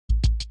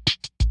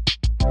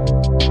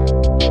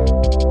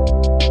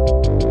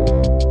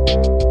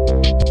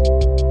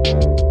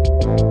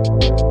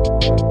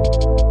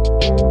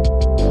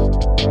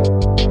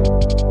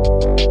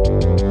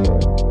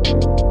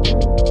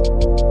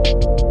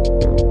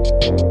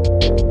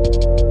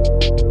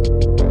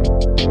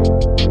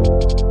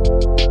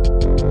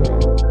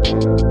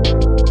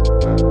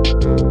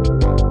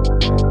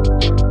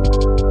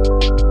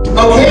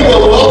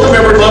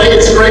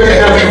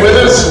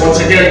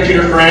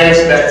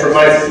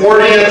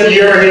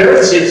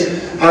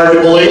Hard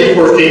to believe,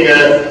 working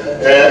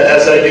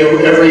as I do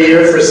every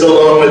year for so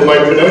long with Mike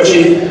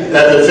Panucci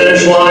at the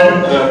finish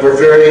line. We're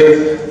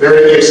very,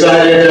 very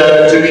excited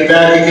to be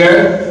back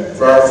again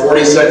for our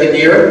 42nd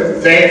year.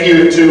 Thank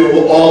you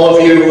to all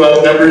of you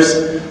members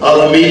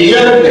of the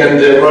media and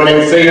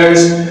running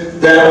fans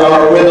that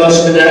are with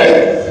us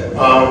today.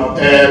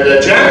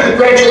 Jack,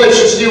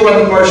 congratulations to you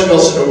on the Marsh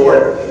Milson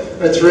Award.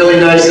 That's really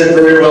nice and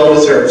very well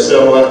deserved,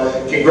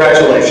 so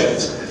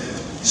congratulations.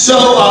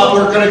 So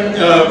we're going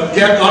to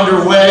get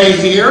underway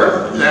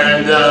here,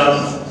 and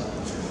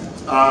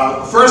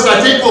first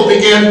I think we'll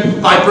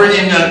begin by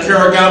bringing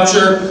Sarah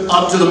Goucher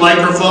up to the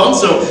microphone.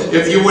 So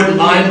if you wouldn't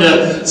mind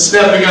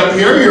stepping up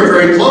here, you're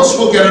very close.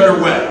 We'll get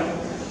underway.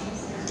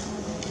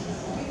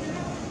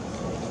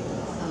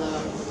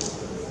 Hello.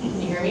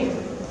 Can you hear me?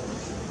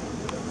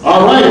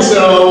 All right.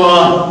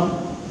 So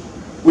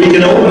we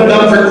can open it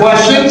up for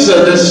questions.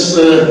 This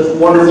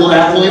wonderful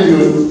athlete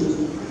who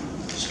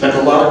spent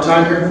a lot of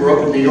time here, grew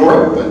up in New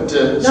York, but...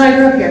 No, I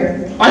grew up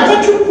here. I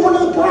thought you were born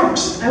in the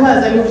Bronx. I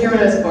was. I moved here when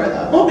I was 4,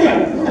 though. Okay.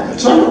 Yeah.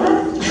 So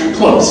I'm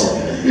close.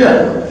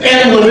 Yeah.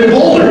 And live in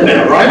Boulder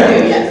now, right? I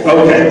do, yes.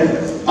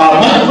 Okay.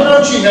 Mike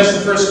Panucci has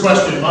the first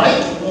question.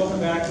 Mike? Welcome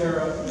back,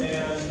 Sarah.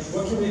 And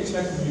what can we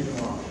expect from you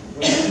tomorrow?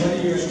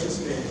 What do you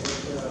anticipate?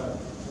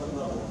 What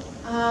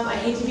level? I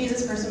hate to be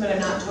this person, but I'm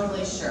not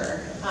totally sure.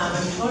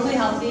 I'm totally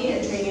healthy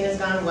and training has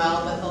gone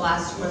well, but the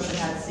last 2 months I've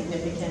had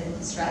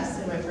significant stress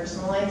in my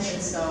personal life,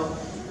 and so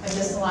I've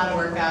missed a lot of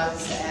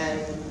workouts,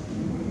 and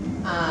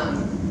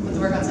with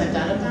the workouts I've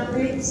done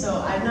great, so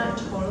I'm not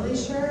totally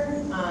sure.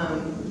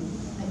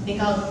 I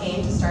think I'll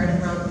aim to start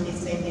around the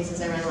same pace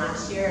as I ran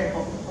last year, and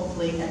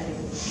hopefully I can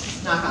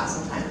knock off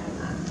some time from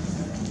that.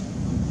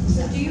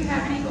 So do you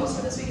have any goals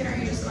for this weekend, or are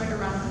you just going to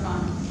run for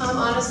fun?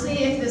 Honestly,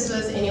 if this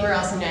was anywhere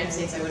else in the United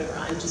States, I wouldn't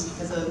run just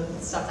because of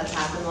stuff that's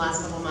happened the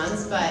last couple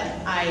months, but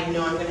I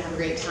know I'm going to have a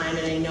great time,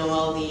 and I know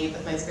I'll leave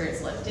with my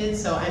spirits lifted,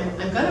 so I'm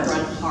going to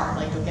run hard,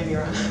 like don't get me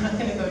wrong, I'm not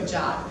going to go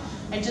jog.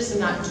 I just am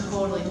not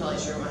totally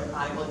sure what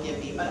my body will give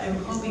me, but I'm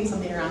hoping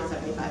something around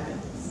 75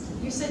 minutes.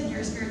 You said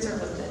your spirits are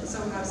lifted, so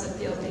how does it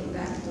feel being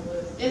back to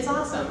Duluth? It's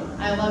awesome.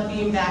 I love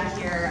being back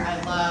here.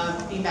 I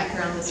love being back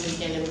here on this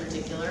weekend in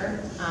particular.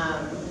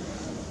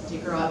 I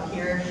grew up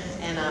here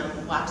and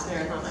watched the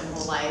marathon my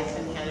whole life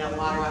and handed out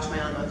water, watched my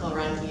aunt and uncle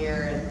run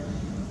here,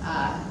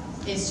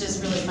 and it's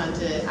just really fun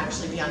to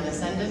actually be on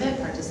this end of it,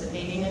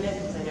 participating in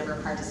it, because I never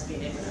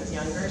participated when I was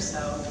younger,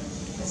 so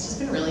it's just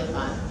been really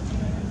fun.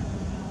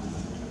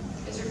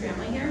 Is your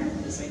family here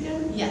this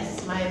weekend?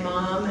 Yes, my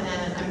mom,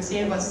 and I was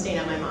staying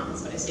at my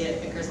mom's, but I stayed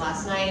at Vickers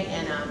last night,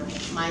 and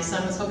my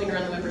son was hoping to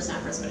run the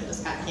Whippersnappers, but it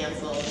just got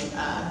canceled.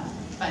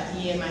 But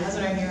he and my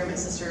husband are here, my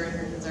sister and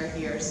her kids are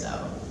here,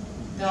 so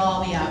they'll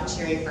all be out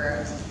cheering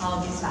for all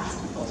of these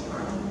fast people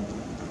tomorrow.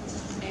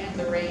 And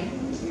the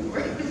rain?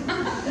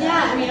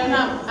 Yeah, I mean, I'm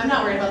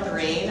not worried about the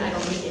rain. I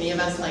don't think any of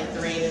us like the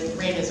rain.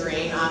 Rain is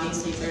rain.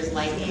 Obviously, if there's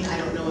lightning, I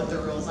don't know what the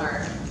rules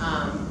are,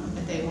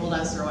 if they hold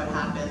us or what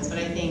happens. But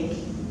I think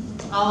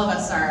all of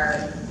us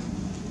are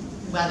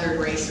weathered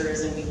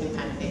racers, and we can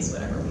kind of face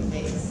whatever we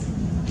face.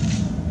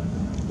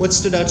 What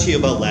stood out to you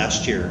about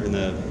last year in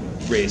the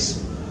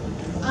race?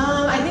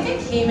 I think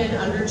I came in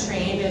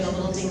undertrained and a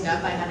little dinged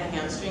up. I had a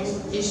hamstring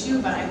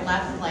issue, but I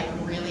left like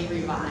really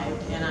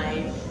revived. And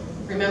I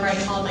remember I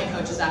called my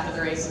coaches after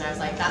the race and I was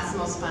like, that's the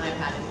most fun I've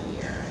had in a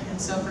year. And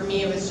so for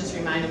me, it was just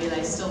reminding me that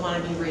I still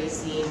want to be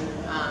racing.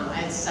 I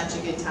had such a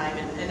good time.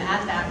 And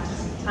at that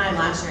time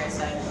last year, I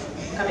said,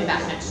 I'm coming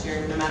back next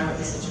year no matter what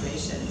the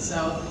situation.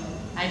 So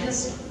I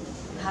just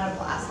had a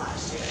blast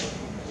last year.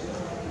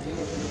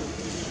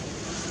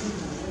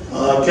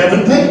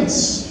 Kevin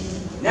Pates.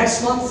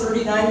 Next month,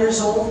 39 years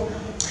old.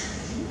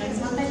 Next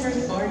month I turn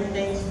 40,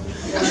 thanks.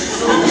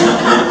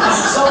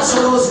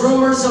 So those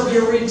rumors of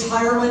your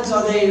retirement,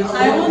 are they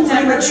I will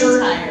never premature?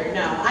 retire,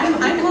 no.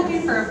 I'm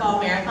hoping for a fall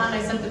marathon.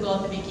 I set the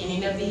goal at the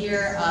beginning of the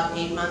year of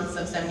 8 months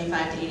of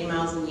 75 to 80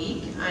 miles a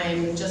week.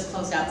 I'm just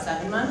closed out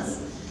 7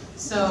 months.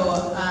 So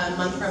a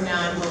month from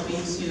now I'm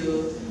hoping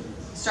to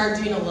start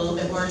doing a little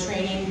bit more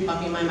training,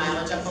 bumping my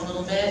mileage up a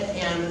little bit,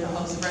 and with the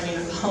hopes of running a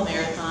fall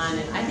marathon.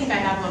 And I think I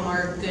have one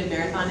more good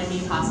marathon in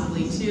me,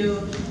 possibly 2.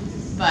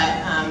 But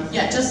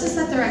yeah, just to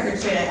set the record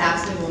straight, I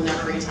absolutely will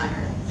never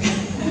retire.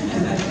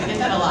 I get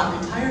that a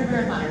lot. Retired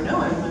marathoner? No,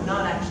 I'm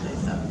not actually,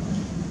 so.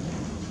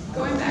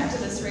 Going back to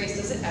this race,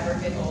 does it ever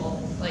get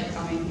old, like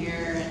coming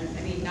here and,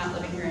 I mean, not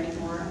living here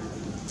anymore?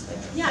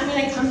 Yeah, I mean,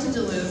 I come to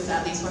Duluth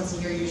at least once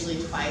a year,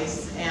 usually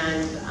twice,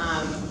 and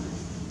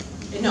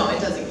no,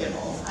 it doesn't get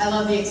old. I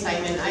love the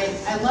excitement.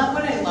 I love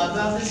what I love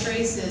about this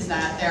race is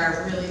that there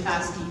are really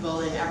fast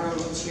people and everyone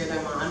will cheer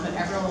them on, but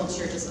everyone will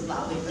cheer just as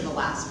loudly for the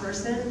last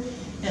person.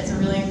 And it's a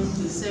really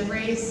inclusive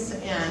race,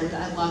 and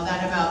I love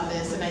that about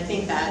this, and I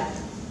think that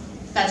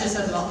just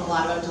says a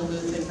lot about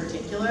Duluth in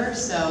particular.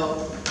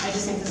 So I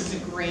just think this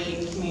is a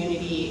great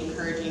community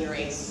encouraging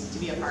race to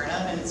be a part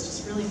of, and it's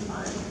just really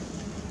fun.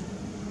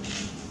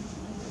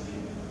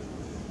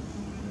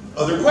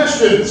 Other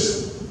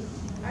questions?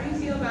 How do you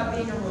feel about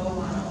being a role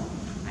model?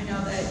 I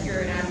know that you're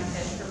an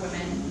advocate for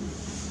women,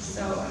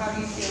 so how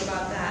do you feel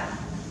about that?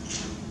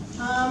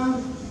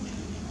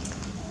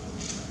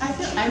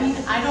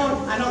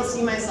 I don't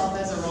see myself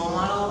as a role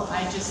model.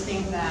 I just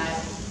think that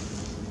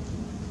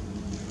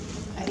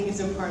I think it's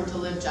important to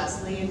live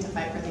justly and to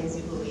fight for things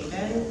you believe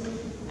in,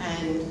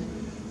 and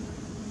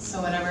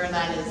so whatever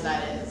that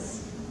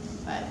is.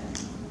 But I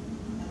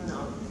don't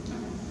know.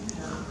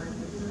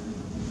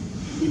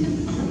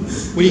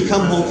 When you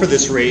come home for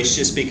this race,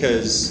 just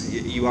because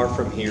you are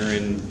from here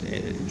and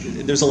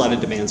there's a lot of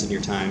demands on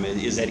your time,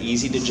 is that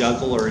easy to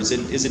juggle, or is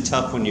it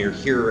tough when you're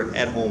here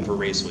at home for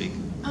race week?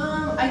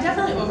 I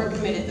definitely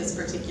overcommitted this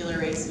particular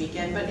race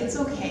weekend, but it's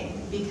okay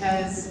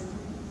because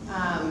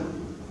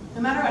no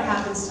matter what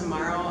happens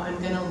tomorrow, I'm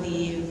going to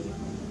leave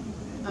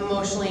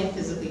emotionally and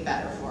physically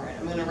better for it.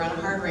 I'm going to run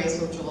a hard race,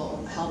 which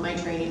will help my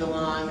training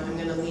along. I'm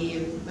going to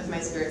leave with my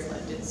spirits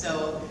lifted.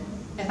 So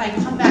if I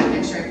come back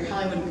next year, I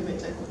probably wouldn't commit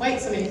to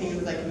quite so many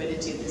things as I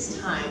committed to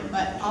this time.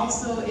 But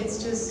also,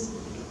 it's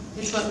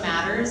what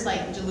matters.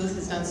 Like, Duluth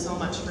has done so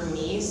much for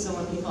me, so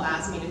when people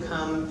ask me to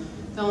come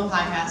film a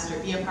podcast or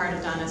be a part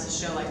of Donna's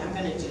show, like, I'm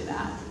going to do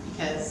that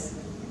because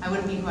I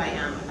wouldn't be who I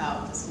am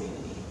without this community.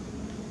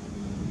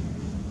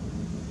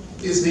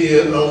 Is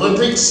the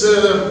Olympics,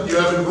 you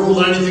haven't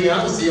ruled anything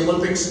out, is the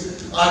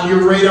Olympics on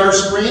your radar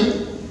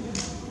screen?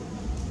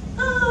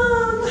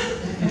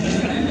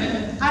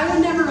 I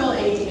would never rule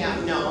anything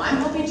out, no. I'm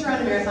hoping to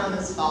run a marathon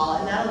this fall,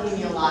 and that'll give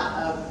me a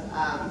lot of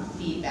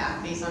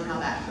feedback based on how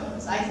that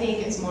goes. I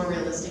think it's more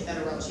realistic that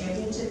a world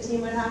championship team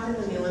would happen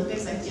than the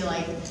Olympics. I feel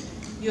like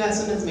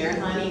U.S. women's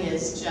marathoning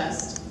is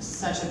just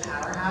such a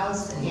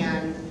powerhouse,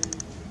 and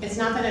it's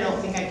not that I don't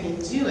think I can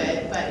do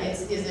it, but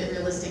is it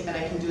realistic that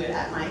I can do it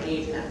at my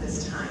age and at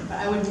this time? But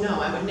I would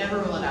never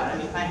rule it out. I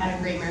mean, if I had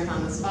a great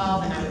marathon this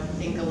fall, then I would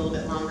think a little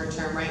bit longer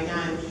term. Right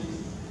now, I'm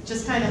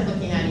just kind of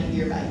looking at it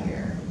year by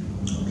year.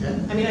 Okay.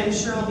 I mean, I'm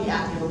sure I'll be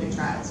at the Olympic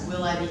trials.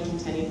 Will I be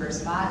contending for a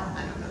spot?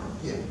 I don't know.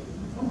 Yeah,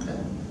 okay.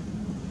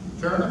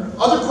 Fair enough.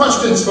 Other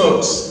questions,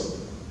 folks?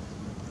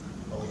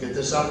 Well, we get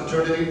this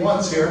opportunity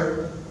once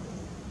here.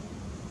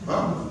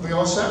 Well, we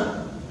all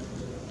set?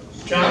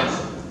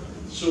 John?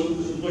 So,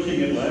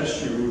 looking at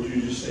last year, would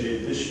you just say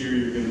this year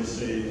you're going to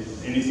say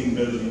anything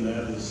better than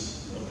that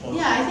is a plus?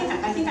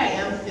 Yeah, I think I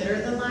am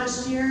fitter than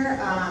last year.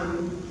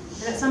 And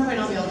at some point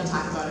I'll be able to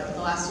talk about it. But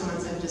the last 2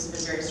 months have just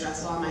been very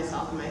stressful on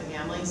myself and my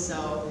family.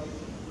 So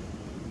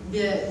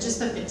just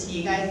the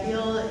fatigue I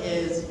feel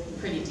is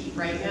pretty deep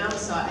right now.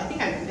 So I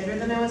think I'm fitter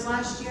than I was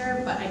last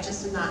year, but I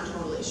just am not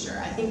totally sure.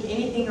 I think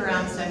anything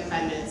around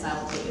 75 minutes I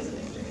will take as a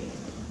victory.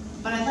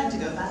 But I'd like to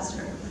go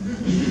faster.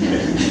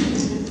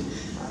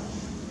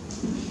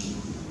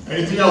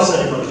 Anything else,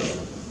 anybody?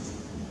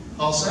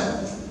 All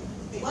set?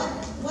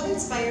 What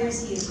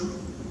inspires you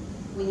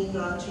when you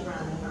go out to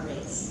run a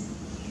race?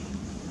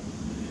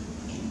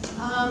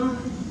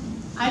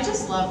 I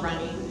just love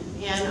running,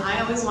 and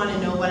I always want to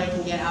know what I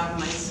can get out of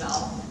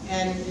myself.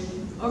 And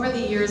over the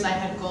years, I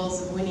had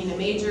goals of winning a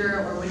major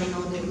or winning an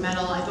Olympic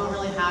medal. I don't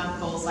really have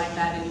goals like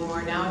that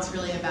anymore. Now it's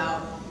really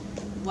about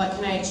what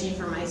can I achieve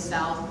for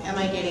myself? Am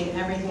I getting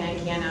everything I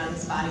can out of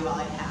this body while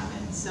I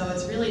have it? So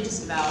it's really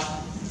just about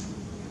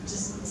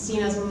just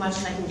seeing as much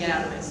as I can get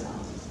out of myself.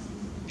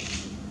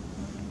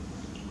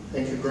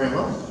 Thank you,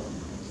 Grandma.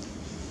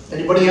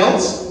 Anybody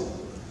else?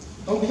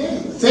 Okay,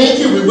 thank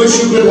you. We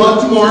wish you good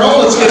luck tomorrow.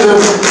 Let's give her a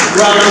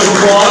round of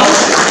applause.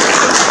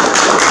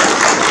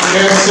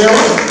 And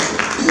Sarah,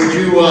 would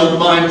you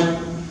mind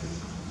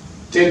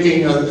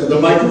taking the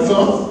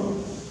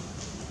microphone?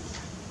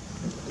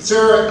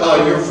 Sarah,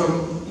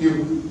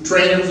 you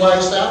train in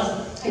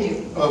Flagstaff? I do.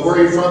 Where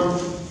are you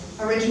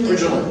from? Originally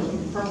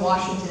from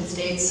Washington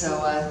State,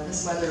 so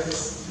this weather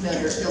is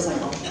familiar. It feels like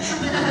home.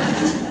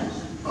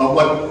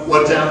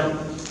 What town?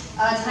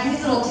 A tiny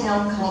little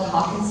town called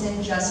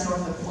Hawkinson, just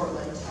north of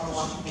Portland, on the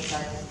Washington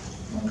side.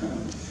 Okay.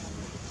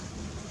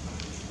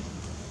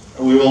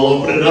 We will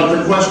open it up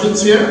for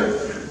questions here.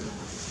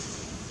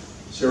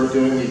 Sarah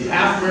doing the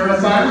half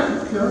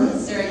marathon.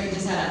 Sarah, you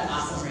just had an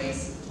awesome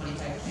race,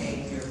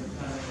 25K. You're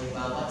running really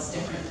well. What's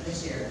different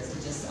this year? Is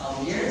it just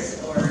all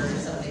years or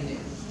something new?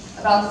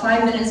 About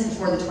 5 minutes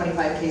before the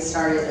 25K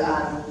started,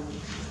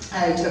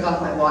 I took off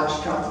my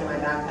watch, dropped it in my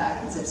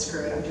backpack, and said,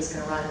 screw it, I'm just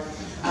going to run.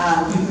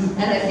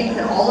 And I think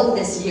that all of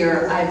this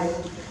year,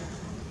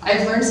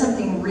 I've learned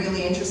something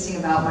really interesting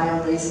about my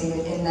own racing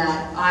in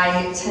that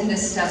I tend to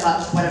step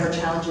up to whatever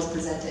challenge is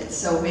presented.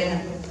 So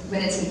when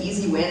when it's an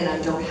easy win and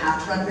I don't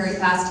have to run very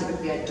fast,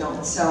 typically I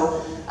don't.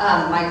 So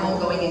my goal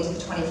going into the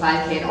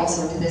 25K and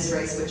also into this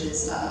race, which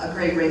is a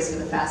great race for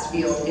the fast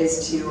field,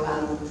 is to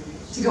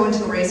go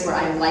into a race where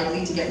I'm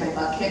likely to get my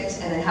butt kicked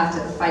and then have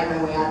to fight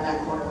my way out of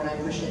that corner when I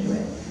push into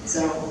it.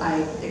 So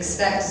I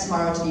expect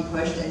tomorrow to be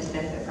pushed and to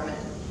benefit from it.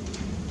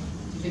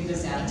 Do you think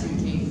this attitude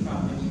came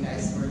from when you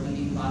guys were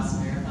leading the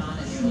Boston Marathon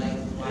and you're like,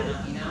 why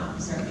not me now?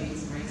 Start leading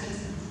some races?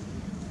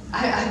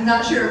 I'm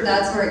not sure if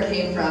that's where it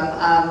came from.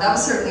 That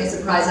was certainly a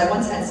surprise. I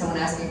once had someone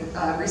ask me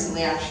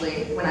recently,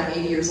 actually, when I'm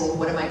 80 years old,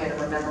 what am I going to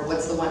remember?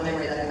 What's the one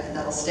memory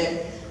that'll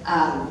stick?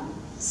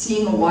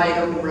 Seeing a wide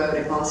open road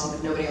in Boston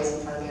with nobody else in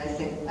front of me, I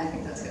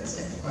think that's going to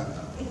stick.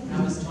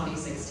 That was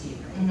 2016,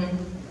 right? Mm-hmm.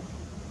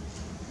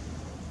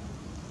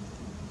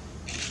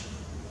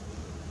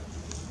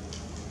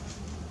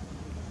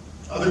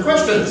 Other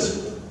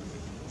questions?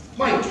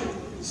 Mike?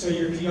 So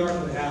your PR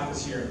for the half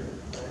is here,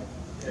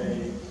 right?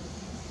 Okay.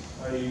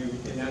 Are you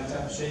in that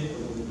type of shape, or a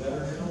little bit better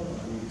now?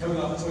 I mean, coming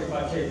off the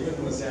 25K,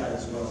 when was that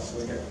as well? So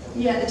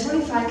yeah, the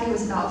 25K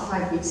was about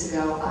 5 weeks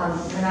ago.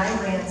 When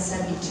I ran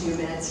 72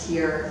 minutes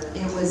here,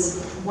 it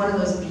was one of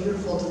those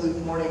beautiful Duluth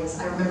mornings.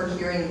 I remember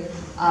hearing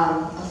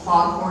a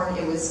foghorn.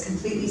 It was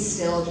completely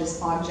still, just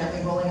fog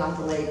gently rolling off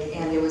the lake,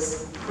 and it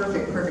was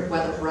perfect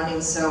weather for running.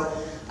 So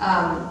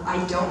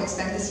I don't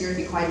expect this year to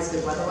be quite as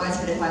good weather-wise,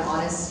 but if I'm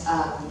honest,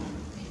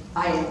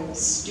 I am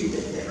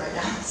stupid fit right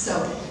now.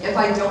 So if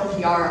I don't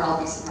PR,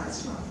 I'll be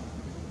surprised tomorrow.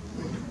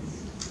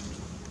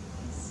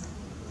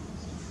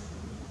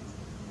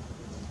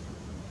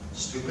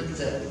 Stupid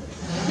fit.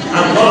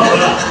 I love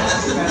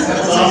that.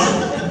 That's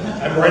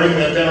awesome. I'm writing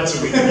that down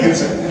so we can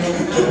use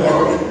it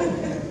tomorrow.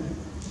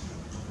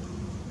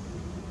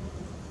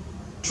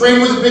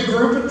 Train with a big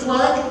group at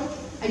flag?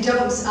 I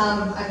don't.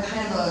 I'm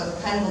kind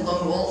of a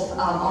lone wolf,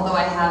 although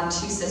I have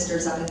two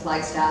sisters up in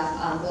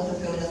Flagstaff, both of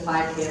whom in the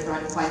 5K have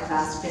run quite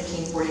fast,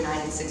 15:49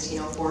 and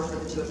 16:04 for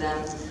the two of them.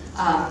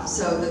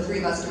 So the three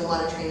of us do a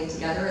lot of training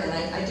together, and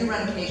I do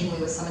run occasionally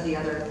with some of the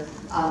other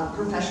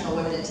professional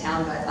women in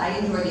town, but I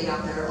enjoy being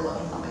out there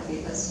alone on my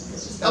feet. That's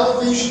just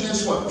elevation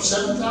is what,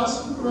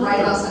 7,000? Right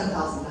about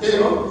 7,000.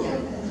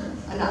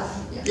 Yeah,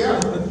 enough.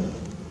 Yeah.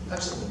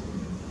 Excellent.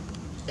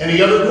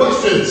 Any other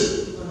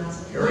questions?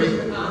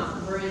 Garry?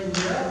 We're in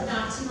Europe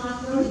not too long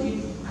ago.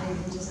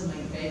 I just am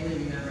like vaguely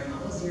remembering,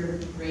 what was your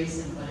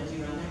race and what did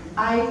you run there?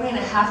 I ran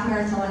a half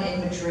marathon in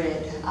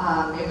Madrid.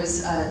 It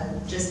was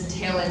just the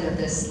tail end of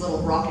this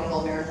little rock and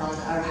roll marathon,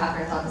 or half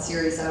marathon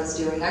series I was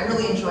doing. I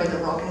really enjoyed the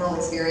rock and roll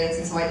experience,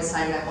 and so I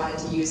decided I wanted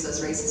to use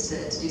those races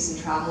to do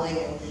some traveling.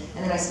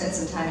 And then I spent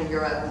some time in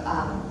Europe,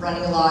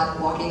 running a lot,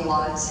 walking a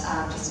lot,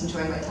 just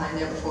enjoying my time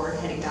there before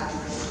heading back and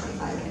running the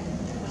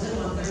 25K. Was it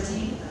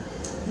 113?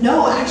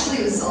 No, actually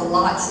it was a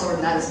lot slower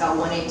than that. It was about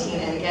 118,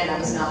 and again, I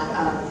was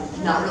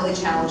not really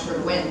challenged for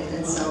the win,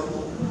 and so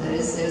it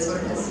is what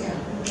it is, yeah.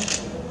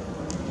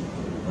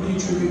 What do you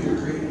attribute your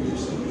great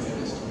fitness to?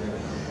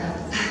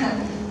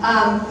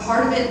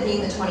 Part of it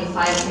being the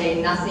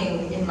 25K,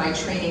 nothing in my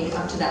training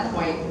up to that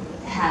point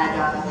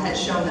had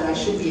shown that I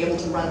should be able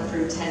to run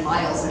through 10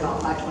 miles at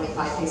about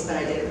 5:25 pace, but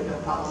I did it with no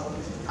problem.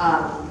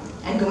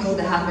 And going through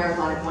the half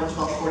marathon at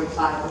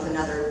 1:12:45 with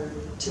another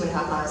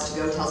 2.5 miles to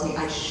go tells me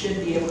I should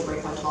be able to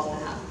break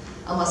 1:12.5,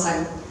 unless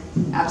I'm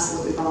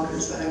absolutely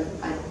bonkers, but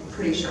I'm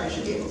pretty sure I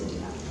should be able to do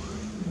that.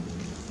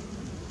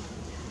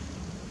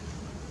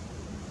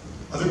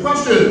 Other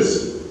questions?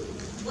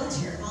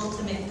 What's your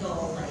ultimate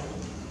goal?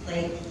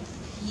 Like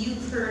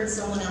you've heard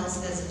someone else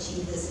has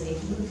achieved this, and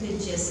if you could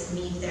just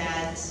meet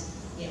that,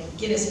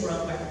 Guinness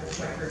World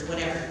Record,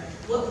 whatever,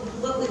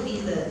 what would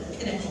be the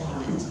pinnacle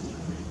moment?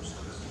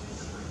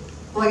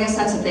 Well, I guess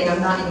that's the thing. I'm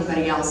not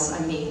anybody else.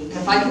 I'm me. And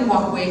if I can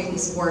walk away from the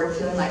sport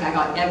feeling like I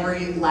got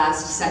every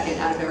last second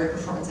out of every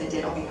performance I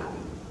did, I'll be happy.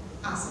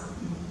 Awesome.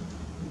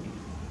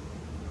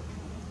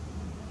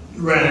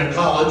 You ran in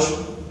college?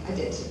 I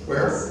did.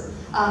 Where?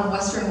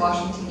 Western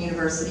Washington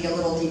University, a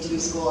little D2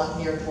 school up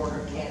near the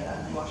border of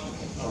Canada and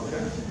Washington.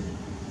 Okay.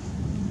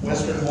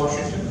 Western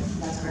Washington?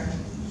 That's correct.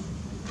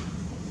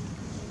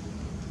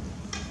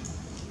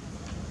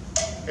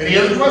 Any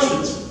other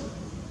questions?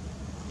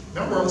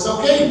 No, it's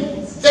okay.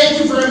 Thank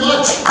you very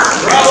much.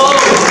 Bravo.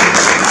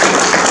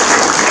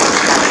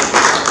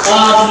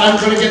 I'm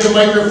going to give the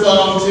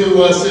microphone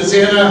to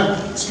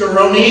Susannah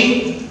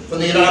Scaroni from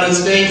the United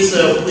States,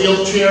 a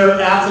wheelchair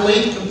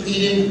athlete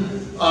competing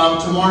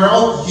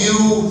tomorrow.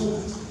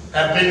 You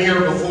have been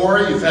here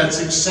before. You've had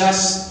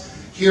success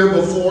here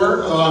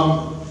before.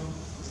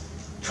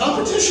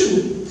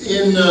 Competition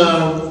in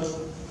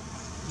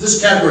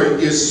this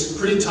category is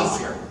pretty tough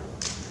here.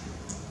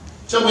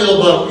 Tell me a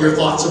little about your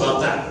thoughts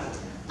about that.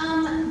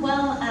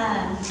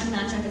 I'm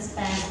not sure if it's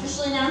been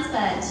officially announced,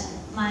 but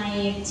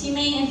my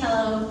teammate and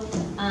fellow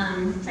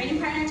training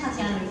partner,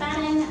 Tatiana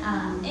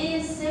McFadden,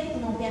 is sick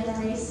and won't be at the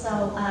race.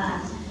 So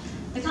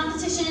the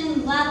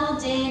competition level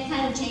did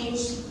kind of change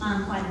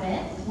quite a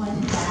bit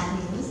with that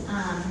news.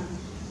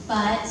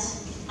 But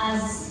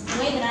as the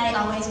way that I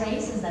always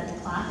race is that the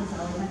clock is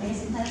always my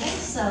biggest competitor.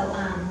 So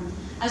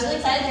I was really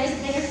excited. There's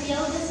a bigger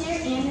field this year,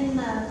 and in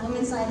the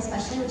women's side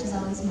especially, which is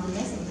always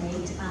humongous and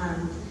great.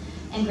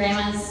 And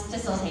Grandma's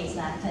facilitates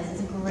that because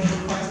it's a great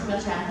course for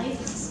wheelchair athletes.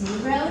 It's a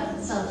smooth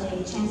road, so the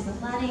chances of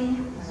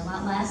flooding are a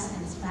lot less,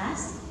 and it's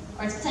fast.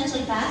 Or it's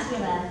potentially fast. We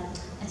have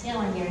a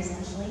tailwind here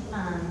essentially.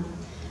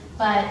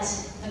 But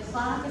the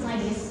clock is my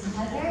biggest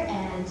competitor,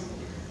 and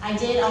I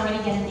did already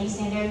get an A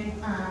standard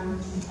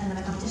in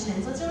a competition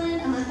in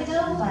Switzerland a month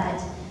ago, but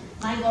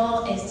my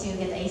goal is to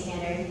get the A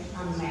standard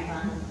on the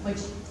marathon, which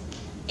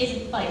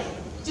is like,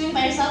 doing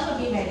by yourself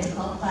would be very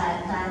difficult,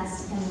 but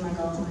that's going to be my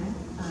goal tomorrow.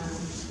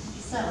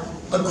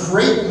 A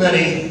great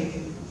many,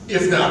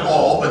 if not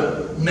all,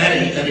 but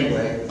many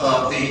anyway,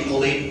 of the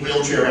elite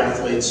wheelchair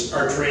athletes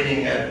are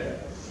training at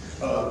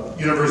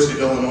University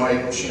of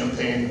Illinois,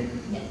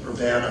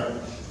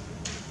 Champaign-Urbana.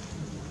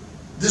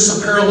 This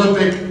is a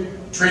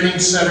Paralympic training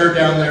center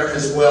down there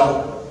as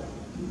well.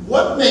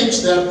 What makes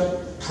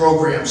that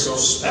program so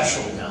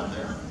special down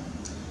there?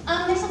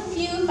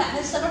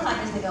 There's several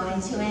factors that go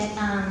into it.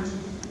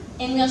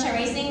 In wheelchair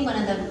racing, one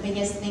of the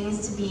biggest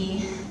things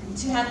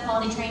to have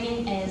quality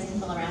training is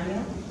people around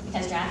you.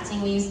 Because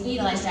drafting, we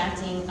utilize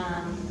drafting in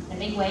a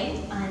big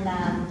way. And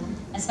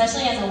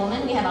especially as a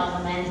woman, we have all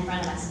the men in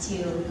front of us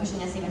too,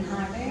 pushing us even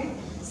harder.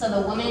 So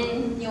the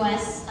women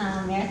U.S.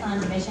 marathon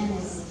division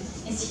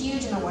is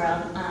huge in the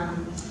world.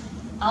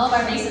 All of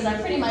our races are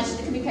pretty much,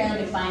 it could be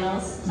Paralympic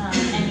finals,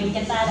 and we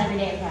get that every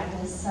day of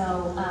practice.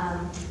 So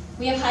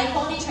we have high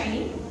quality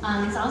training.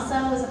 It's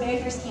also the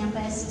very first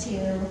campus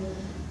to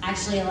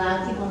actually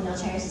allow people in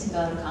wheelchairs to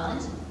go to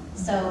college.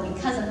 So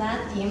because of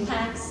that, the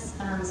impacts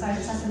as far as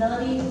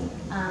accessibility,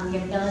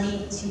 the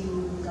ability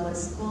to go to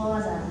school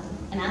as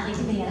an athlete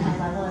competing at a high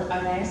level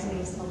are there, so we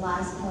have a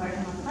lot of support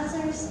from our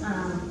professors.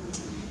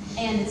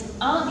 And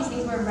all of these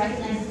things were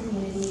recognized as a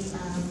community.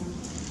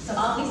 So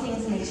all of these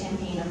things make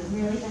Champaign a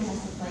really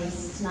fantastic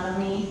place to not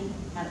only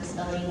have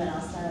disability, but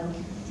also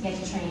to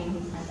get to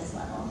train at this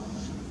level.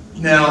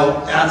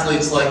 Now,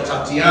 athletes like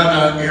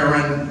Tatiana,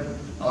 Aaron,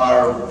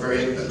 are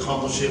very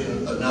accomplished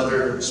in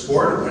another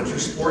sport, a winter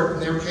sport in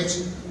their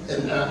case.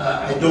 And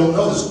I don't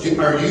know this.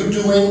 Are you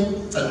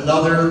doing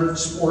another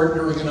sport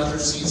during another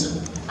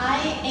season? I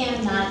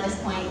am not at this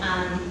point.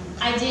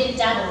 I did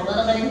dabble a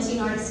little bit into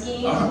Nordic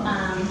skiing,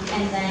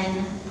 and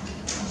then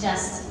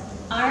just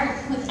art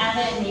with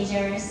avid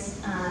majors,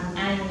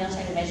 adding the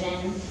wheelchair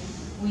division.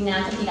 We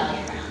now compete all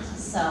year round.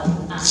 So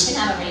I can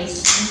have a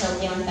race in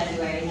Tokyo in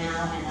February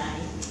now, and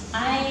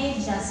I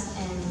just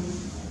am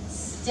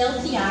still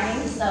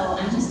PRing, so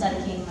I'm just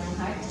dedicating my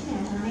heart to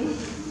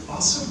marathoning.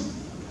 Awesome.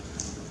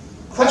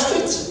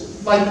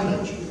 Questions? Mike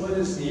Pinocchio. What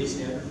is the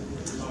standard?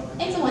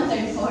 It's a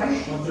 134.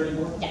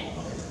 134? Yeah.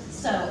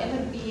 So it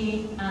would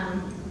be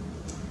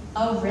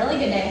a really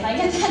good day if I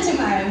get that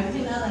tomorrow.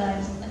 You know that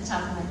I'm at the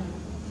top of my game.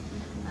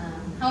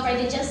 However, I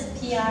did just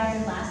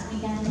PR last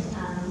weekend,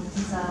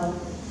 so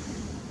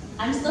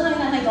I'm still having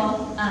that my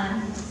goal.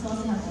 So we'll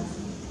see how it goes.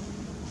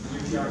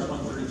 Your PR is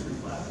 133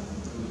 flat.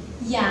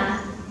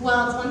 Yeah.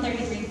 Well, it's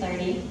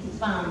 133.30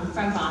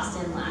 from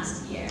Boston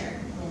last year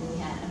when we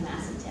had a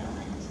massive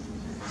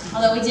tailwind.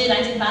 Although I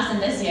did Boston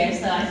this year,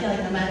 so I feel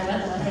like no matter what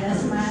the weather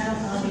is tomorrow,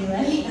 I'll be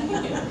ready.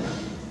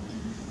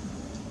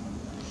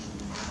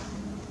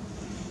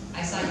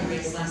 I saw you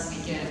race last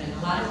weekend, and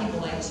a lot of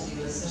people like to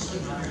do, especially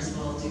runners,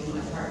 will do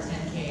a part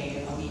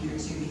 10K a week or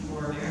two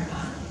before a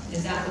marathon.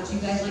 Is that what you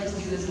guys like to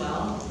do as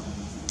well?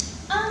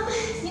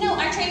 You know,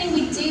 our training,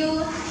 we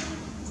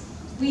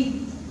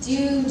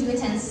do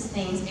intense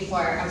things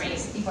before a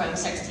race, before we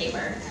start to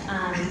taper.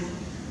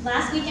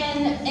 Last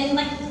weekend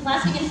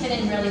fit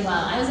in really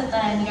well. I was at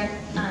the New York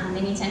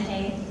mini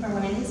 10K for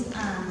women's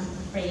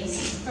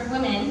race for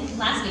women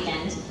last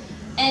weekend.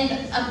 And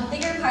a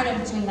bigger part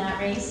of doing that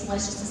race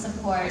was just to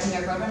support New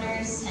York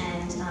Roadrunners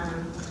and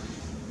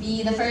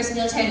be the first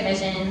wheelchair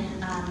division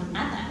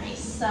at that race.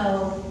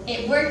 So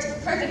it worked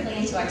perfectly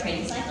into our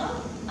training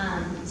cycle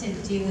to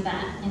do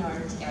that in order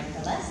to get ready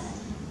for this.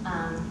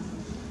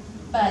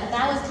 But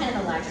that was kind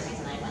of the larger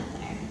reason I went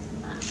there.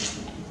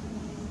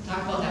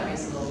 Talk about that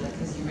race a little bit,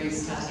 because you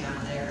raced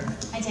Tatiana there.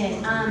 I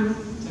did.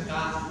 Took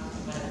off,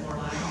 what, at 4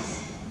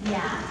 miles?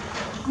 Yeah.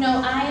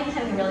 No, I'm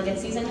having a really good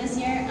season this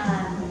year.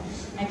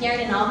 I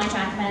PR'd in all my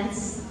track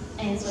events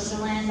in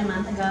Switzerland a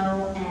month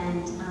ago,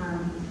 and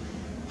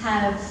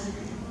have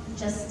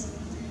just,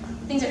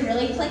 things are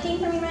really clicking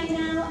for me right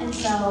now, and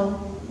so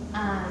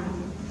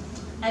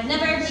I've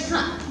never beat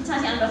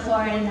Tatiana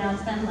before, and now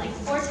it's been like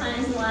 4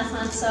 times in the last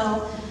month,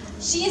 so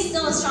she is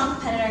still a strong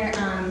competitor,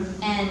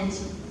 and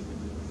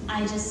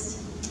I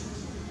just,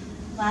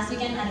 last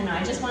weekend, I don't know,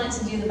 I just wanted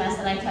to do the best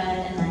that I could,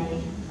 and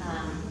I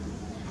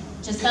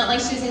just felt like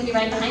she was going to be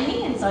right behind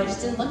me, and so I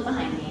just didn't look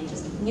behind me, and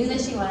just knew that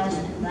she was,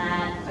 and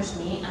that pushed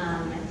me.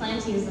 I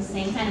plan to use the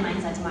same kind of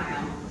mindset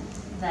tomorrow,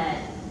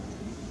 that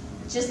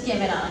just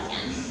give it all I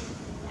can.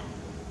 Yeah.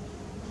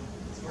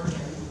 It's working.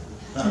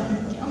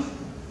 Thank you.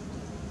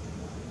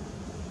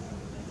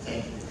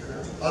 Thank you.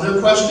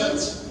 Other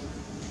questions?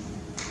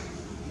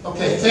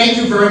 Okay, thank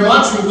you very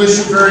much. We wish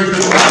you very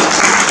good luck.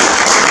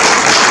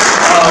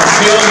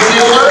 Kellyn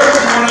Taylor,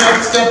 you want to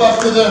step up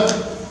to the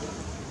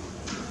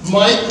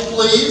mic,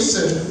 please.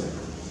 And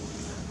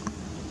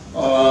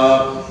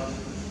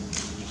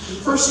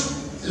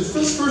is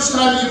this the first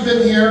time you've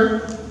been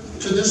here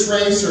to this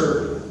race,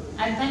 or?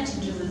 I've been to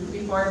Duluth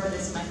before, but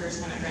this is my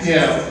first time at race.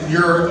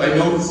 Yeah, I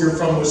know you're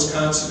from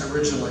Wisconsin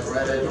originally,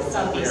 right? I don't know where.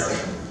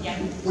 Southeastern, yeah.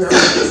 Where?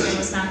 Southeastern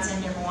Wisconsin,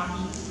 near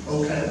Milwaukee.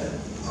 Okay,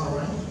 all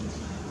right.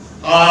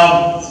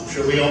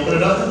 Should we open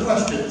it up to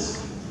questions?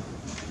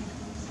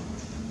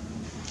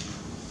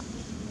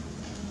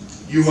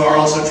 You are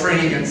also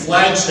training in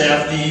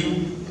Flagstaff, do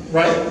you,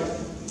 right?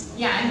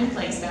 Yeah, I'm in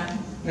Flagstaff.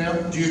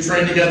 Yeah. Do you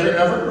train together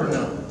ever, or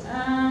no?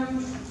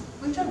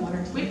 We've done one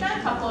or two. We've done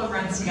a couple of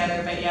runs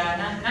together, but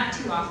yeah, not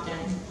too often.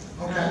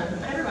 Okay.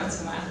 But every once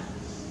in a while.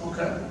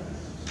 Okay.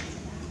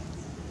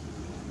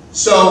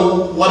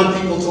 So, what have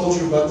people told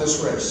you about this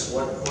race?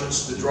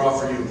 What's the draw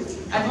for you?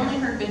 I've only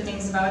heard good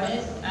things about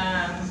it.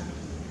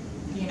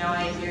 You know,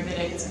 I hear that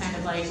it's kind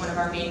of like one of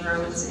our main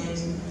roads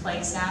in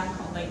Flagstaff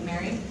called Lake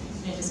Mary,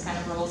 and it just kind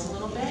of rolls a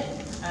little bit.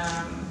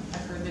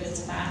 I've heard that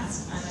it's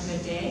fast on a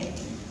good day.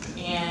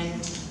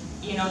 And,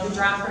 you know, the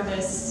draw for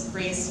this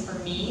race for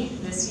me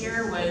this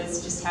year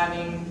was just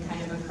having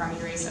kind of a crummy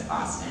race at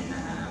Boston.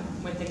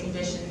 With the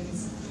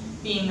conditions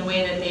being the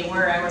way that they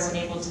were, I wasn't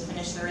able to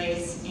finish the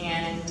race,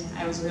 and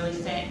I was really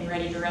fit and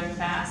ready to run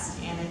fast.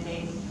 And I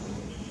think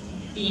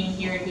being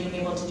here and being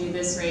able to do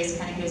this race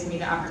kind of gives me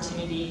the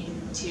opportunity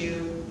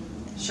to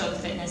show the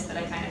fitness that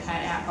I kind of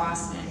had at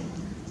Boston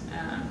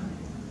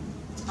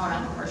out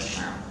on the course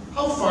tomorrow.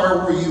 How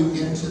far were you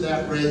into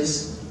that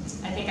race?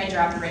 I think I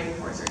dropped right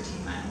before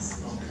 13 miles.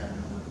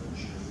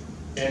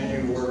 Okay.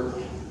 And you were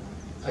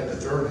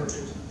hypothermic?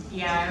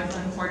 Yeah, I was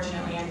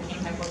unfortunately, I became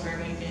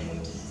hypothermic,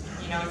 and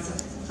you know, it's the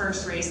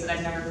first race that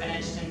I've never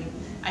finished, and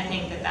I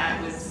think that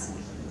that was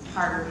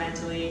harder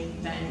mentally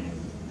than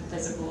the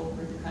physical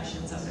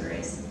repercussions of the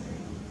race.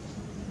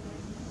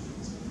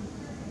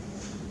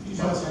 You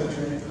tell us how to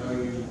train, how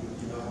you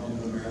developed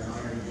into a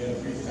marathoner. You had a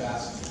pretty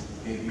fast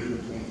debut in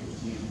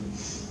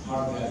 2015.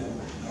 How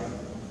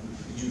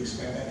did you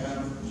expect that kind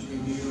of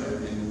debut?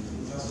 And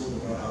tell us a little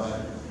bit about how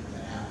that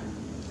happened.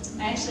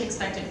 I actually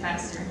expected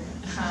faster.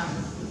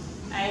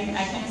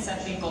 I kind of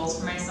set big goals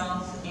for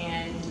myself,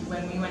 and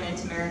when we went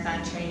into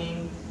marathon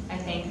training, I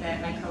think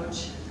that my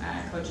coach,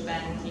 Coach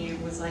Ben, he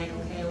was like,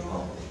 okay,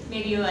 well,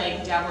 maybe you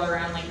like dabble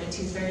around like the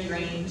 230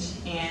 range,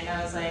 and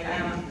I was like, I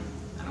don't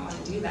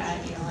want to do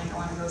that, you know, like I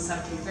want to go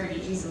sub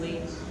 230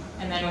 easily.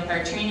 And then with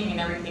our training and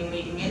everything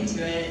leading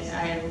into it,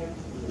 I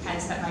kind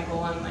of set my goal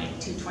on like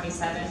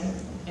 227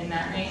 in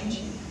that range.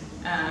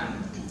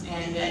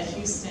 And at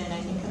Houston,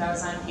 I think that I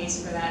was on pace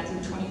for that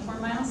through 24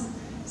 miles.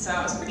 So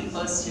I was pretty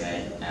close to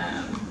it.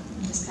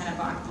 Just kind of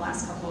walked the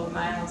last couple of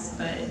miles.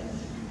 But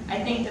I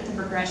think that the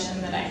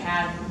progression that I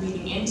had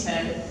leading into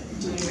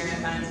doing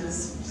marathons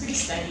was pretty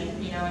steady.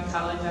 You know, in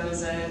college I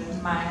was a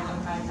mile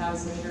and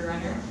 5,000 meter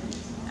runner.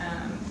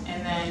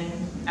 And then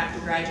after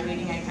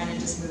graduating, I kind of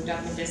just moved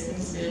up in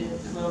distance, did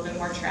a little bit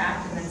more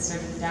track, and then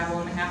started to dabble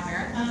in the half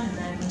marathon, and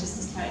then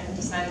just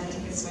decided to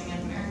take a swing at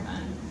the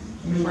marathon.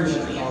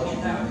 Unfortunately, I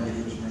came out.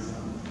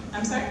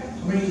 I'm sorry?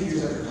 How many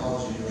years after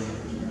college did you run?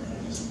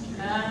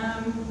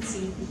 Let's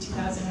see,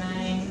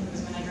 2009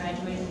 was when I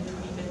graduated.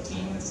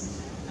 2015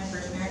 was my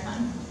first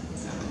marathon.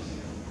 So,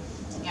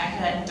 yeah, I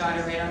had a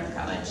daughter right out of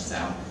college, so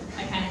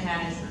I kind of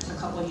had a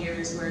couple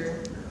years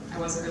where I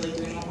wasn't really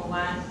doing a whole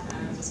lot,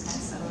 just kind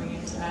of settling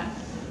into that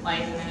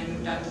life, and then I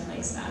moved out to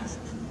Flagstaff.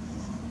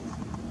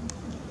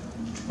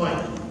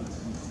 Mike.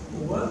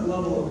 What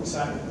level of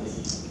excitement do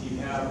you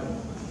have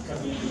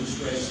coming into this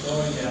race,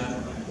 knowing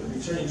that the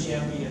returning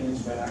champion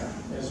is back,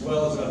 as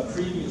well as a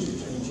previous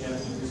returning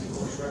champion who's the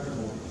course record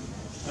holder?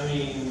 I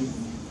mean,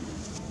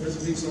 there's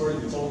a big story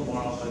to be told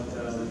tomorrow, but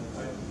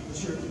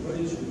what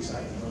is your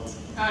excitement about?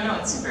 Oh no,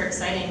 it's super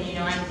exciting. You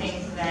know, I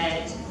think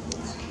that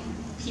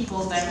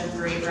people that are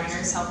great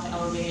runners help to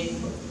elevate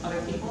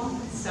other people.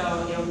 So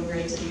it'll be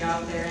great to be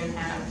out there and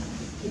have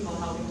people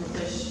helping to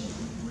push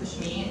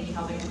me and me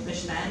helping to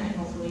push them, and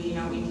hopefully, you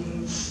know, we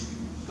can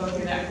go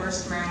through that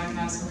course tomorrow and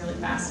have some really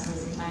fast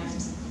moving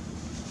times.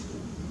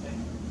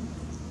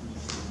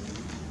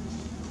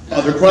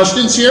 Other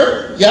questions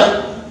here?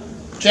 Yeah?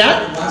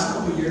 Jack? The last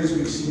couple of years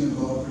we've seen them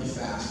go up pretty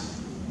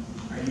fast.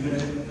 Are you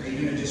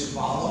gonna just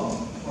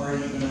follow, or are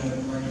you gonna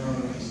run your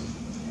own race?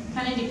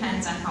 Kind of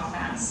depends on how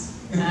fast.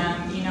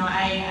 You know,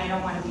 I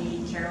don't want to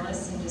be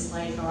careless and just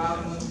like go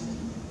out and,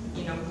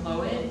 you know,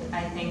 blow it.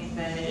 I think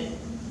that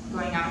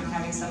going out and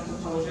having some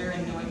composure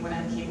and knowing what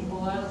I'm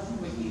capable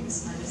of would be the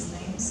smartest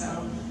thing.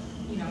 So,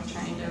 you know,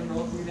 trying to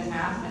roll through the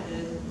half at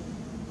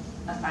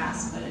a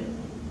fast, but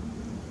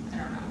I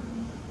don't know,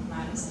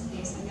 modest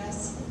pace, I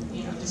guess.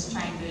 You know, just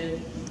trying to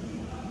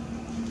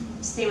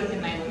stay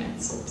within my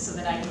limits so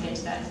that I can get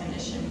to that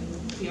finish and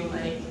feel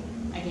like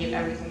I gave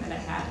everything that I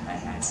had if I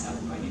had stuff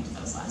going into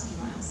those last few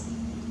miles.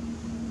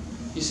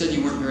 You said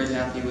you weren't very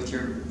happy with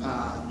your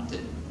the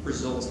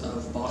result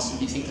of Boston.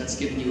 Do you think that's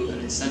given you an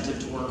incentive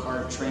to work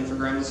hard, train for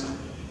Grammys?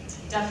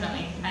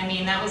 Definitely. I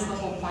mean, that was the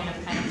whole point of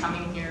kind of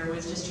coming here,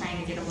 was just trying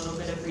to get a little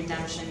bit of redemption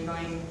redemption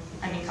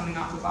coming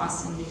off of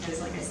Boston,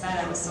 because like I said,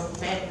 I was so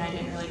fit and I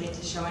didn't really get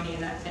to show any of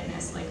that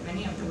fitness like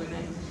many of the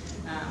women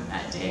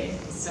that day.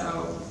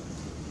 So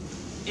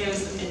it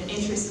was an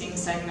interesting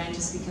segment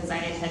just because I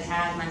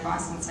had my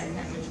Boston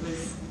segment, which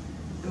was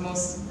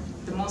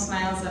the most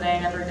miles that I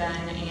had ever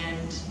done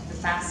and the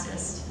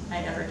fastest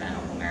I'd ever done a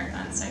whole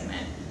marathon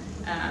segment.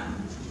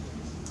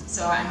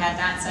 So I had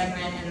that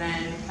segment and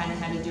then kind of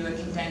had to do a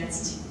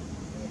condensed,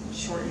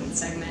 shortened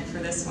segment for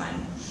this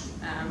one,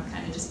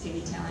 kind of just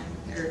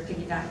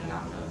piggybacking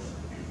off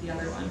of the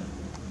other one.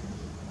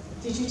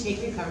 Did you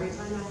take recovery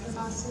time after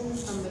Boston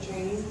from the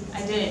training?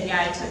 I did,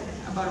 yeah. I took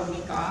about a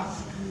week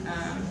off.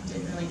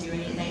 Didn't really do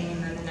anything,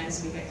 and then the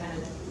next week I kind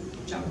of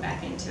jumped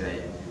back into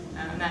it,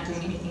 not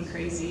doing anything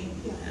crazy,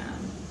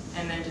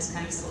 and then just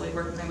kind of slowly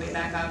worked my way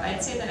back up.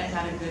 I'd say that I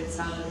had a good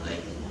solid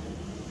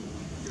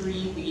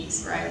 3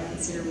 weeks where I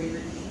would say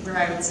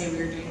we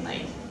were doing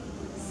like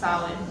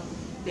solid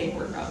big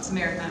workouts,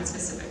 marathon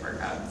specific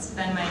workouts.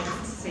 Ben might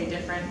say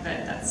different,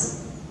 but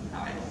that's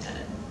how I looked at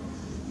it.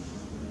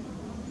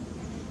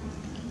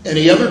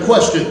 Any other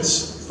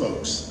questions,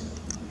 folks?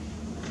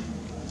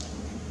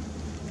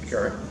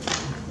 Garry? You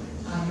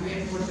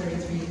ran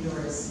 4:33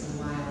 indoors in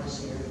a mile this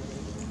year.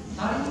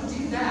 How do you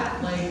do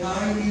that? Like, how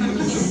are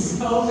you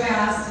so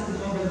fast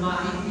over the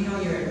mile? You know,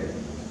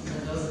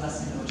 those of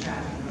us who know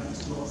track, you run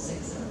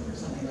 2:06 or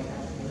something like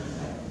that.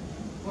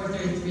 But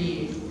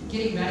 4:33,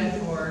 getting ready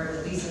for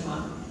at least a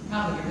month,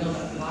 probably your build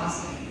up to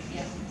Boston.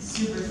 Yeah.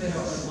 Super fit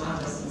over the mile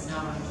distance,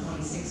 now running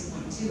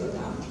 26.2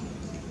 about.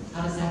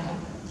 How does that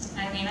happen?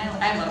 I mean,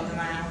 I love the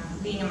mile.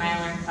 Being a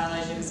miler in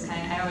college, it was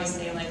I always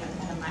say like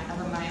I'm kind of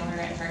a miler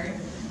at heart.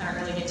 I don't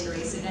really get to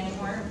race it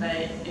anymore,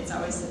 but it's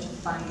always such a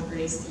fun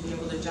race to be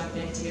able to jump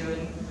into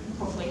and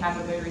hopefully have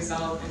a good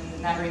result.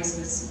 And that race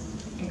was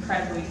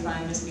incredibly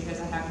fun just because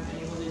I haven't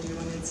been able to do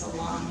one in so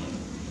long. And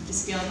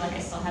just feeling like I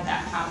still had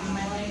that pop in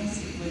my legs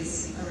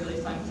was a really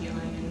fun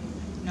feeling. And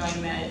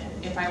knowing that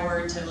if I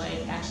were to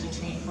actually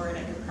train for it,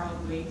 I could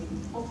probably,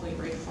 hopefully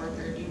break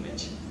 4:30,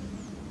 which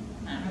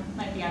I don't know,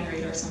 might be on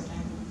radar sometime.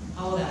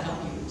 How will that help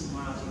you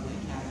tomorrow to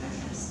have that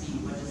kind of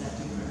speed? What does that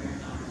do for a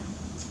marathoner?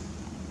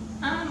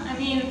 I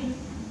mean,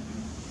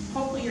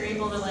 hopefully you're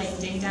able to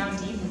dig down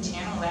deep and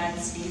channel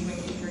that speed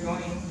if you're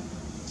going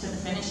to the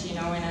finish, in a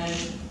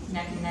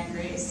neck and neck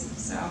race.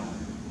 So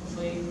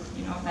hopefully,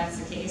 if that's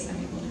the case, I'm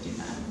able to do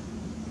that.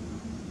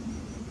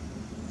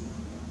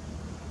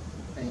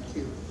 Thank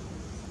you.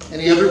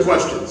 Any other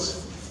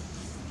questions?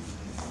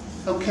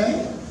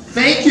 Okay.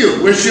 Thank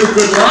you. Wish you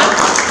good luck.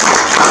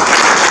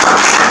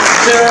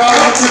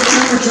 Sarah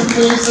Kiptoo, would you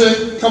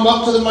please come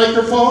up to the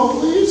microphone,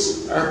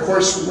 please? Our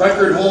course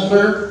record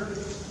holder,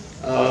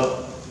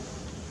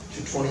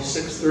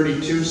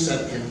 2:26:32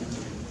 set in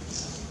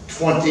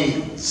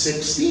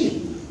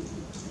 2016.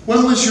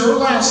 When was your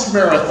last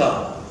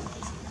marathon?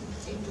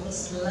 It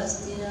was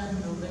last year in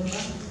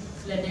November,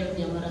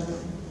 Philadelphia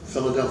Marathon.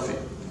 Philadelphia.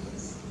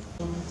 Yes.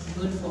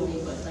 Good for me,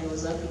 but I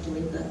was happy to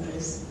win that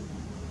race.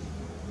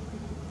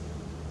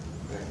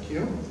 Thank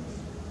you.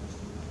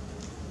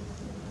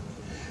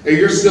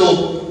 You're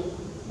still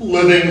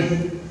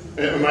living,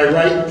 am I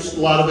right, a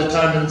lot of the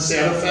time in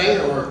Santa Fe,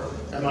 or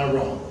am I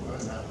wrong?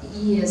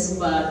 Yes,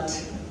 but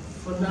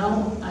for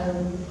now, I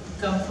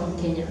come from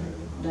Kenya.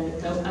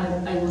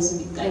 I was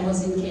in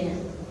Kenya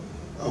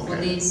for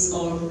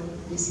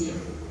this year.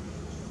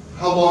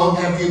 How long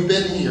have you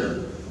been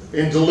here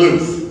in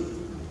Duluth?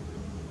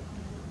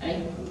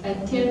 I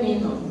came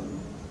in on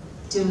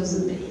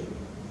Tuesday.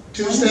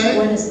 Tuesday?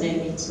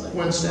 Wednesday.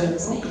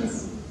 Okay.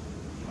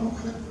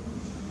 Okay.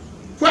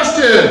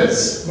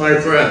 Questions, my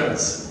friends?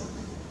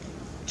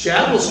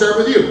 Chad, we'll start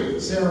with you.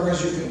 Sarah,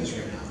 where's your fitness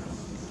right now?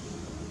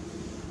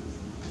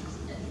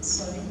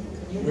 Sorry,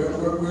 can you?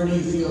 Where do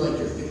you feel like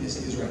your fitness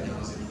is right now?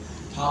 Is it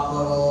top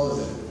level? Is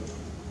it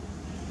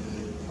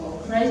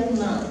Right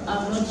now,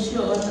 I'm not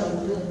sure what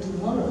I'll do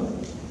tomorrow,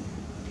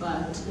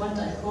 but what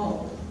I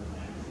hope,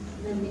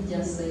 let me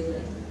just say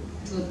that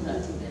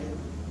 2:30 then.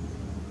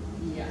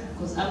 Yeah,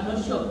 because I'm not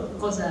sure,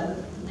 because I've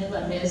never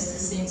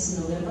raced since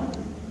November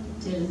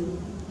till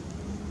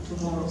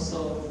tomorrow,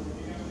 so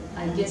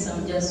I guess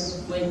I'm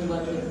just waiting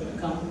what will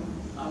come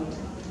out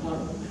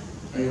tomorrow.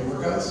 Are your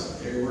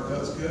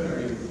workouts good? Are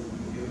you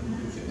doing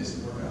good fitness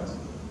and workouts?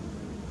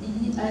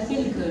 I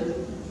feel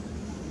good,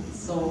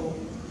 so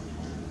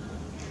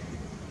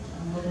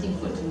I'm waiting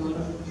for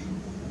tomorrow.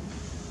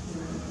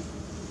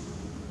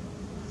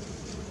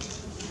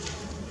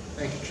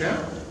 Thank you, Chad.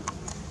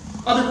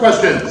 Other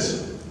questions?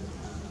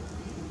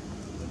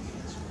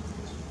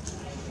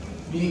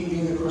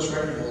 Being the course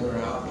record holder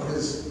out, what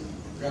does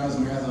Grandma's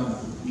Marathon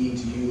mean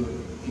to you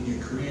in your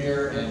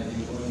career and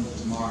going into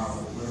tomorrow?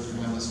 Where does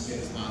Grandma's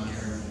fit on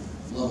your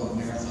level of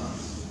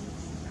marathons?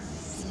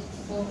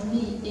 For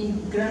me,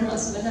 in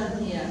Grandma's, when I'm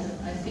here,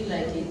 I feel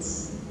like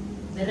it's,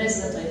 the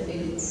rest that I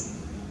feel, it's,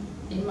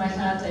 in my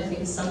heart, I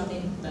feel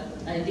something that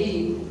I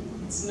did,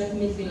 it's made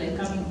me feel like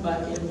coming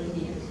back every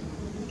year.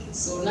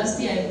 So last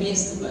year I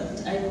missed,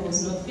 but I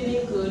was not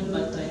feeling good,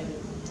 but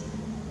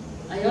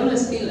I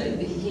always feel like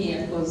we're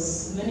here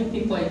because many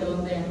people I know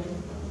there.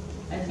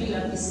 I feel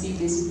like we see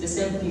the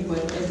same people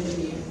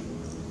every year.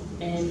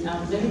 And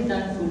I'm very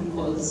thankful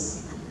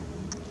because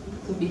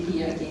to be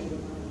here again.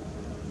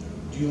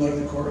 Do you like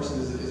the course?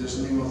 Is there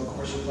something about the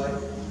course you like?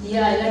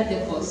 Yeah, I like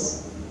the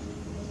course.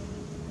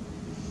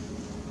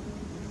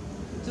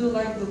 Do you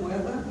like the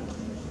weather?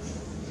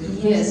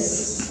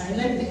 Yes, I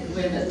like the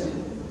weather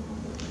too.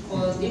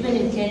 Because even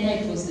in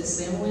Kenya, it was the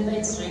same weather,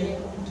 it's raining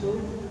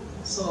too.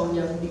 So we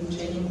have been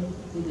training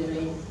with the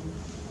rain.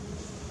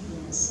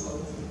 Yeah,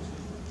 so.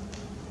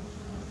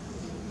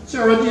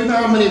 Sarah, do you know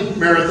how many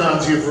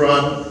marathons you've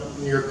run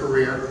in your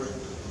career?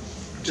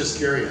 Just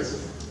curious.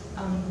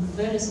 I'm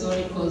very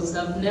sorry because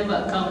I've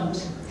never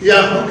counted.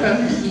 Yeah,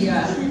 okay.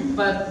 Yeah,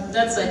 but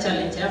that's a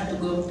challenge. I have to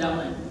go down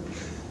and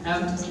I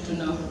have to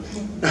know.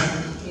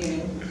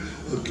 Yeah.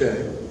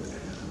 Okay.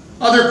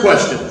 Other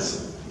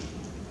questions?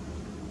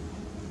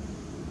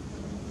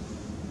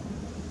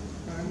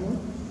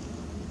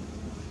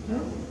 No?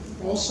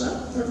 All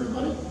set,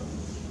 everybody?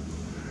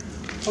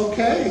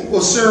 Okay.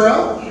 Well,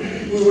 Sarah,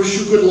 we wish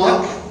you good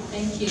luck.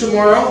 Thank you.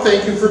 Tomorrow.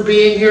 Thank you for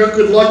being here.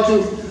 Good luck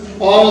to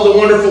all of the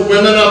wonderful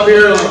women up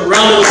here. A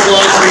round of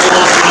applause for you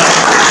all.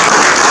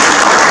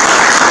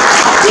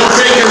 We'll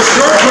take a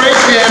short break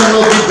and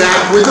we'll be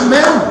back with the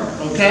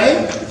men.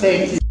 Okay?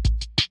 Thank you.